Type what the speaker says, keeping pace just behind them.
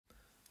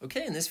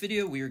Okay, in this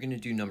video we are going to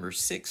do number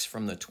 6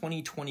 from the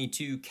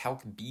 2022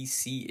 Calc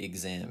BC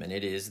exam, and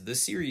it is the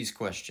series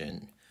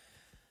question.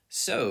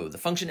 So, the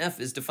function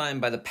f is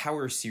defined by the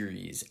power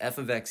series f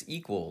of x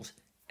equals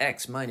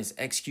x minus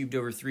x cubed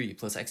over 3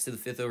 plus x to the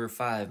 5th over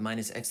 5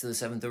 minus x to the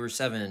 7th over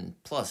 7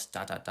 plus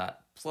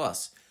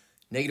plus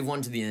negative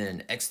 1 to the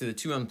n x to the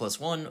 2n plus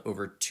 1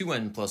 over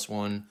 2n plus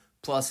 1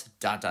 plus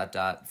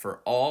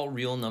for all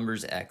real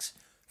numbers x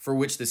for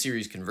which the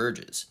series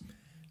converges.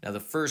 Now, the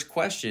first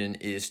question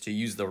is to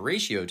use the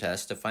ratio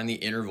test to find the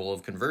interval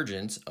of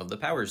convergence of the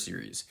power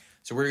series.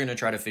 So we're going to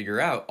try to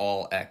figure out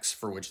all x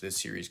for which this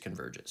series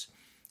converges.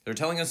 They're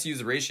telling us to use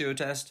the ratio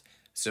test,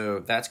 so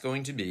that's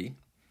going to be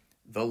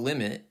the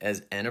limit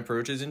as n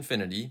approaches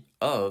infinity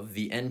of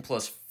the n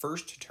plus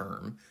first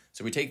term.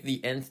 So we take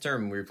the nth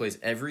term and we replace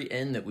every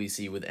n that we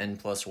see with n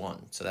plus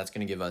 1. So that's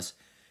going to give us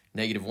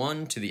negative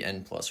 1 to the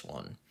n plus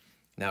 1.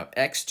 Now,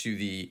 x to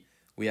the,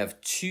 we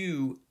have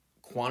 2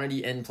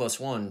 quantity n plus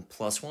 1,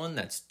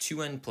 that's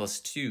 2n plus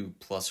 2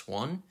 plus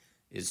 1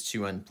 is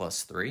 2n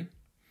plus 3,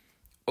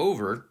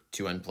 over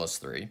 2n plus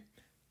 3,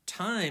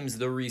 times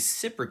the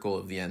reciprocal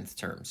of the nth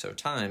term, so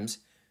times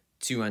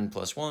 2n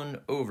plus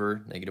 1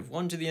 over negative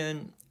 1 to the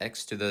n,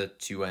 x to the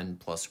 2n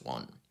plus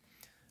 1.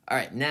 All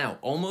right, now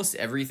almost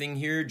everything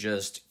here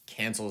just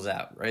cancels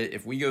out, right?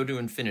 If we go to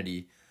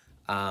infinity,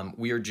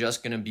 we are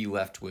just going to be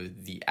left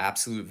with the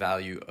absolute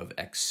value of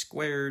x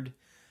squared,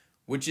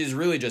 which is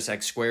really just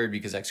x squared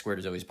because x squared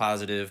is always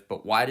positive.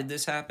 But why did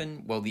this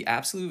happen? Well, the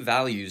absolute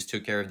values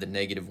took care of the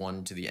negative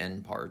 1 to the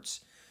n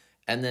parts.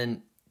 And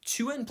then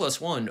 2n plus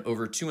 1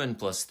 over 2n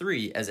plus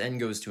 3 as n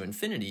goes to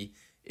infinity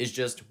is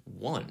just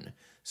 1.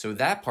 So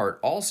that part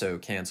also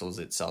cancels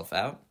itself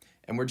out.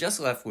 And we're just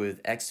left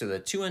with x to the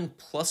 2n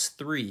plus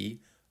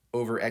 3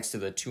 over x to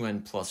the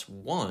 2n plus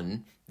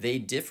 1. They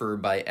differ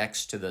by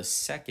x to the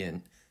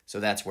second. So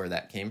that's where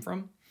that came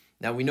from.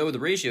 Now we know the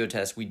ratio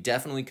test, we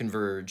definitely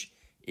converge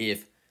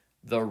if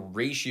the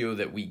ratio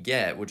that we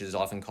get, which is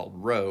often called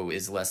rho,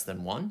 is less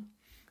than 1.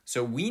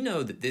 So we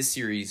know that this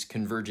series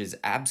converges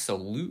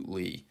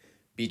absolutely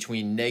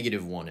between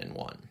negative 1 and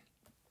 1.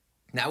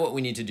 Now what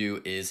we need to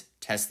do is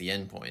test the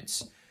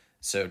endpoints.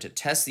 So to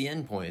test the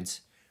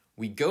endpoints,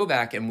 we go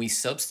back and we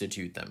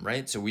substitute them,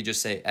 right? So we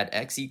just say at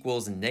x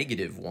equals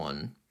negative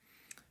 1,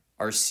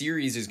 our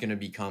series is going to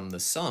become the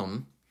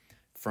sum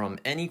from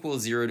n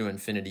equals 0 to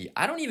infinity.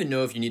 I don't even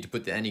know if you need to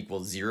put the n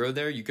equals 0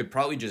 there. You could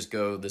probably just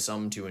go the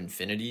sum to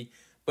infinity.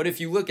 But if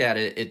you look at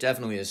it, it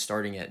definitely is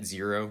starting at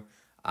 0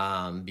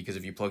 because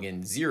if you plug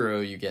in 0,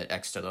 you get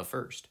x to the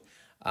first.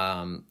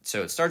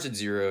 So it starts at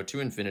 0 to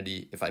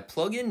infinity. If I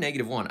plug in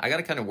negative 1, I got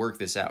to kind of work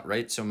this out,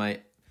 right? So I'm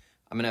going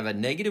to have a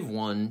negative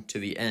 1 to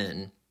the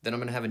n, then I'm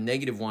going to have a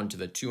negative 1 to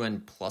the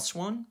 2n plus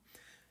 1.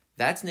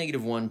 That's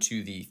negative 1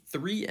 to the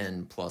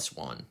 3n plus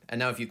 1. And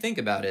now if you think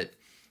about it,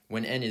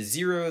 when n is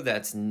 0,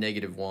 that's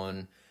negative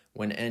 1.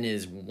 When n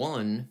is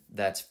 1,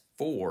 that's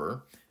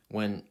 4.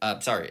 When,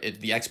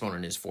 the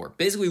exponent is 4.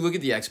 Basically, look at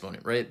the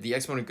exponent, right? The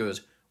exponent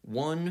goes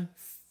 1,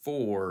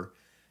 4,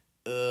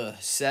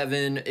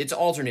 7. It's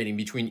alternating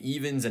between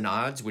evens and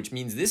odds, which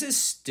means this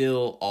is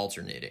still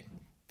alternating.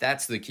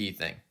 That's the key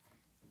thing.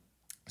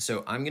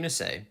 So I'm going to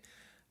say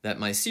that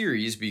my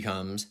series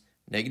becomes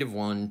negative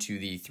 1 to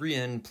the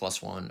 3n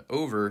plus 1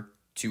 over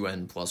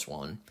 2n plus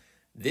 1.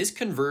 This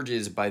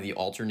converges by the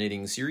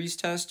alternating series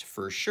test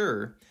for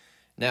sure.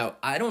 Now,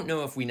 I don't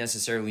know if we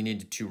necessarily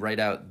need to write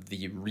out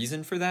the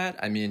reason for that.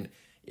 I mean,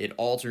 it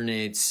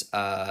alternates,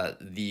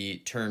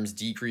 the terms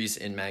decrease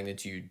in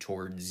magnitude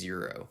towards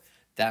 0.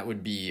 That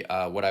would be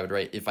what I would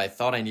write if I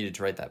thought I needed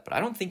to write that. But I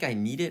don't think I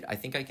need it. I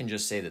think I can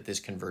just say that this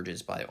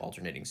converges by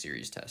alternating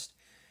series test.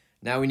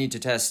 Now we need to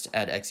test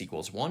at x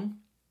equals 1.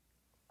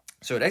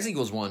 So at x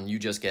equals 1, you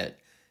just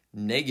get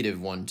negative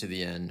 1 to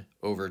the n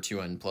over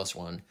 2n plus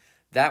 1.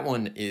 That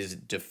one is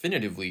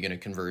definitively going to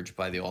converge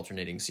by the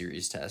alternating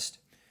series test.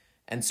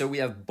 And so we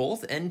have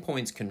both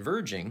endpoints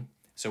converging.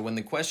 So when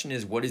the question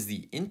is, what is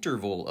the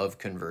interval of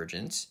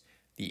convergence?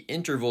 The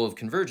interval of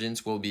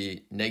convergence will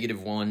be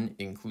negative 1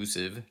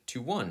 inclusive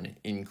to 1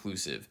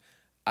 inclusive.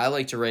 I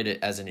like to write it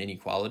as an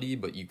inequality,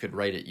 but you could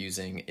write it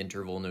using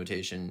interval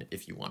notation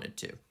if you wanted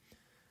to.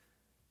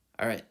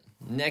 All right,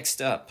 next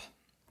up.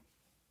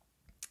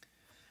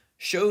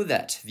 Show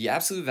that the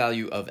absolute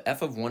value of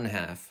f of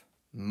 1/2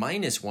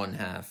 minus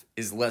 1/2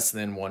 is less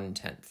than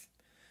 1/10.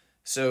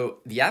 So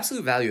the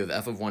absolute value of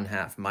f of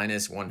 1/2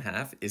 minus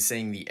 1/2 is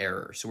saying the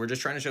error. So we're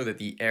just trying to show that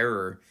the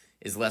error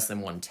is less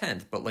than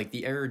 1/10, but like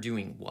the error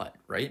doing what,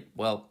 right?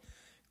 Well,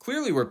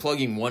 clearly we're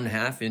plugging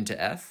 1/2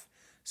 into f,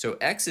 so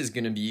x is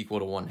going to be equal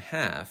to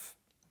 1/2.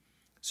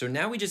 So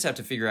now we just have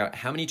to figure out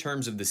how many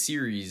terms of the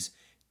series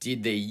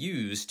did they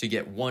use to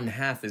get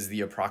 1/2 as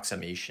the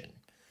approximation.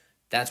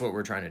 That's what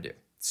we're trying to do.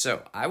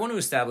 So I want to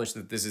establish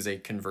that this is a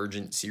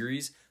convergent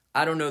series.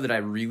 I don't know that I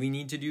really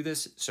need to do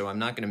this, so I'm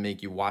not going to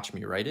make you watch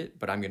me write it,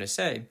 but I'm going to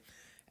say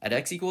at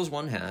x equals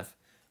 1/2,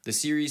 the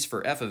series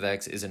for f of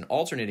x is an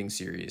alternating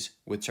series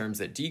with terms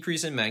that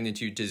decrease in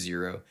magnitude to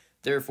 0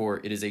 Therefore,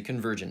 it is a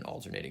convergent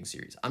alternating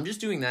series. I'm just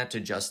doing that to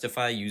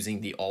justify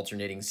using the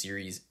alternating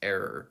series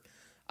error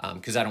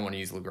because I don't want to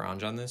use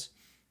Lagrange on this.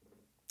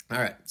 All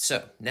right,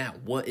 so now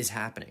what is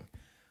happening?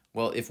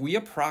 Well, if we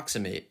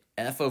approximate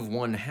f of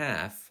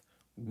 1/2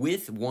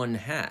 with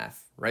 1/2,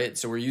 right?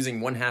 So we're using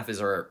 1/2 as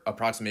our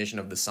approximation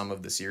of the sum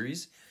of the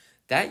series.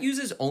 That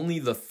uses only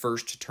the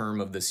first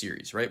term of the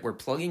series, right? We're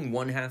plugging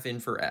 1/2 in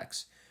for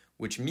x,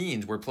 which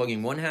means we're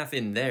plugging 1/2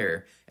 in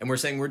there, and we're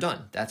saying we're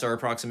done. That's our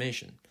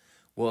approximation.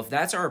 Well, if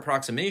that's our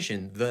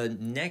approximation, the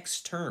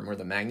next term, or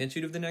the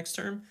magnitude of the next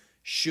term,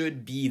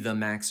 should be the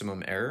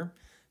maximum error.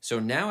 So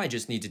now I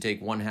just need to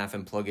take 1/2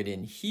 and plug it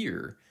in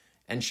here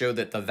and show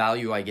that the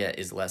value I get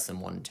is less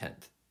than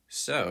 1/10.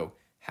 So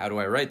how do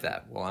I write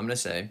that? Well, I'm going to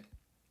say,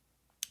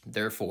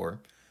 therefore,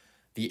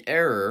 the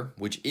error,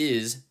 which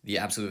is the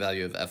absolute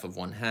value of f of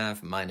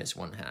 1/2 minus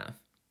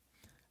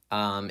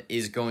 1/2,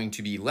 is going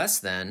to be less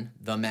than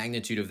the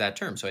magnitude of that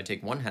term. So I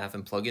take 1/2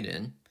 and plug it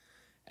in,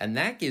 and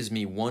that gives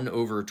me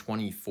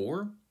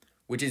 1/24,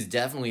 which is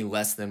definitely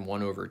less than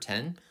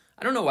 1/10.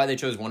 I don't know why they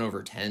chose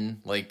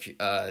 1/10, like,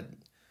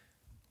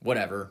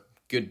 whatever,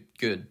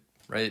 good,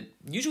 right?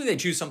 Usually they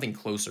choose something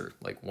closer,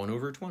 like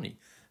 1/20,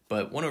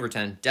 but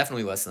 1/10,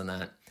 definitely less than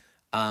that.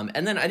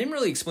 And then I didn't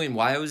really explain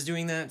why I was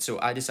doing that, so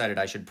I decided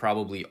I should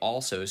probably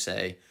also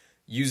say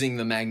using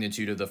the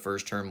magnitude of the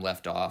first term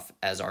left off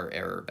as our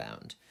error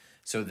bound.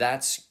 So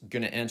that's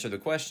going to answer the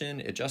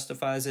question. It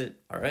justifies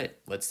it. All right,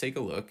 let's take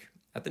a look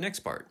at the next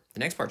part. The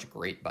next part's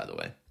great, by the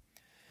way.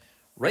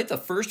 Write the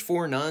first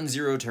 4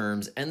 non-zero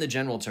terms and the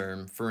general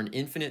term for an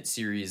infinite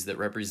series that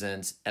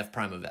represents f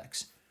prime of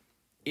x.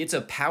 It's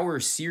a power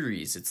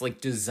series. It's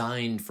like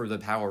designed for the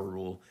power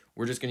rule.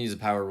 We're just going to use the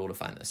power rule to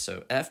find this.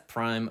 So f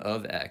prime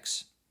of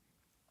x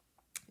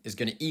is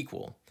going to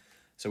equal.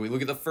 So we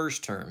look at the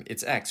first term.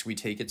 It's x. We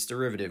take its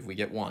derivative. We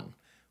get 1.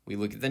 We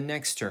look at the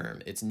next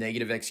term. It's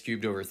negative x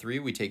cubed over 3.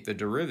 We take the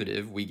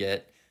derivative. We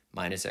get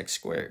minus x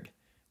squared.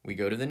 We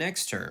go to the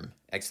next term.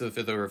 X to the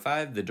 5th over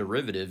 5. The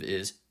derivative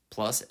is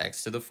plus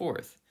x to the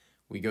 4th.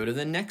 We go to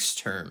the next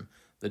term.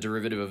 The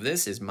derivative of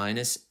this is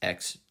minus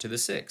x to the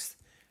 6th.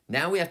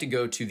 Now we have to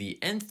go to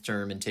the nth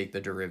term and take the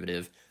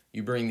derivative.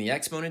 You bring the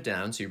exponent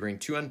down, so you bring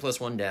 2n plus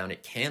 1 down.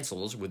 It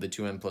cancels with the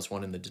 2n plus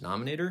 1 in the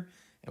denominator,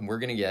 and we're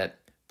going to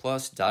get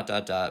plus dot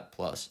dot dot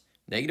plus.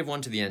 Negative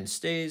 1 to the n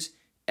stays,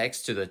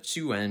 x to the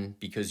 2n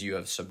because you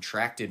have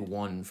subtracted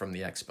 1 from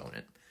the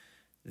exponent.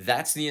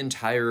 That's the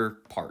entire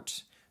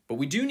part. But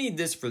we do need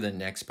this for the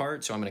next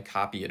part, so I'm going to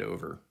copy it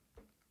over.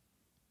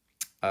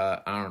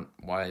 I don't know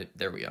why.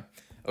 There we go.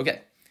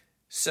 Okay,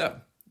 so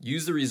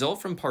use the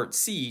result from part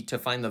C to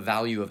find the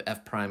value of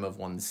f prime of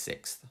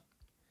 1/6.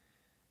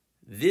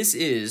 This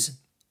is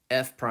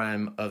f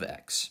prime of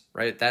x,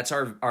 right? That's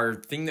our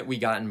thing that we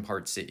got in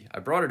part C. I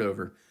brought it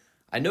over.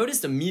 I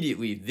noticed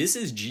immediately this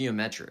is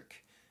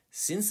geometric.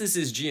 Since this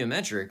is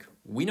geometric,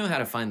 we know how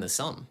to find the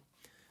sum.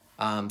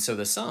 So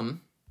the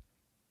sum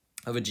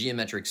of a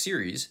geometric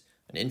series,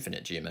 an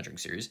infinite geometric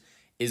series,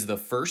 is the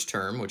first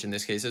term, which in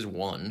this case is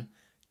 1,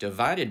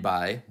 divided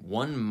by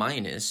 1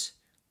 minus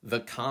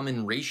the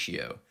common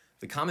ratio.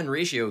 The common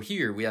ratio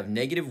here, we have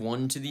negative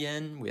 1 to the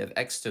n, we have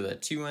x to the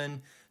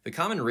 2n. The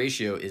common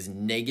ratio is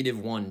negative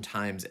 1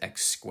 times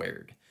x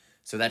squared.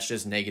 So that's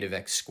just negative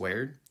x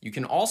squared. You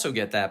can also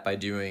get that by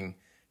doing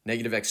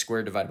negative x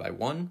squared divided by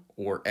 1,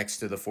 or x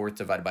to the 4th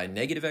divided by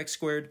negative x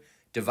squared.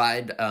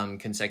 Divide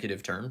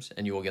consecutive terms,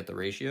 and you will get the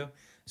ratio.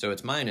 So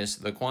it's minus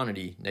the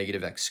quantity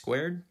negative x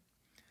squared,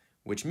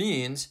 which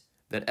means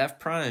that f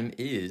prime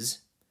is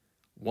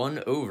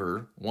 1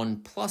 over 1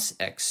 plus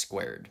x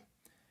squared.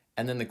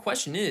 And then the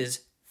question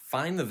is,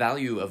 find the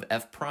value of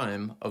f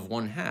prime of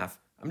 1/2.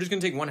 I'm just going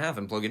to take 1/2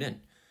 and plug it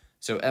in.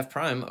 So f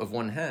prime of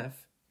 1/2,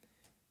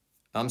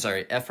 I'm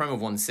sorry, f prime of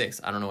 1/6.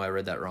 I don't know why I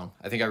read that wrong.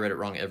 I think I read it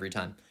wrong every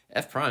time.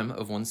 F prime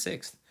of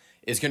 1/6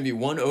 is going to be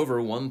 1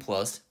 over 1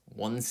 plus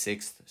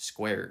 1/6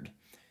 squared.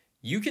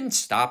 You can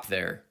stop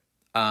there,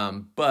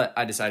 but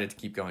I decided to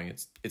keep going.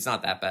 It's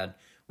not that bad.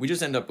 We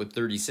just end up with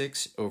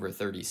 36 over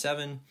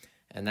 37,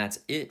 and that's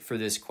it for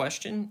this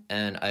question,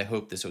 and I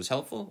hope this was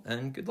helpful,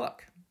 and good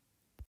luck.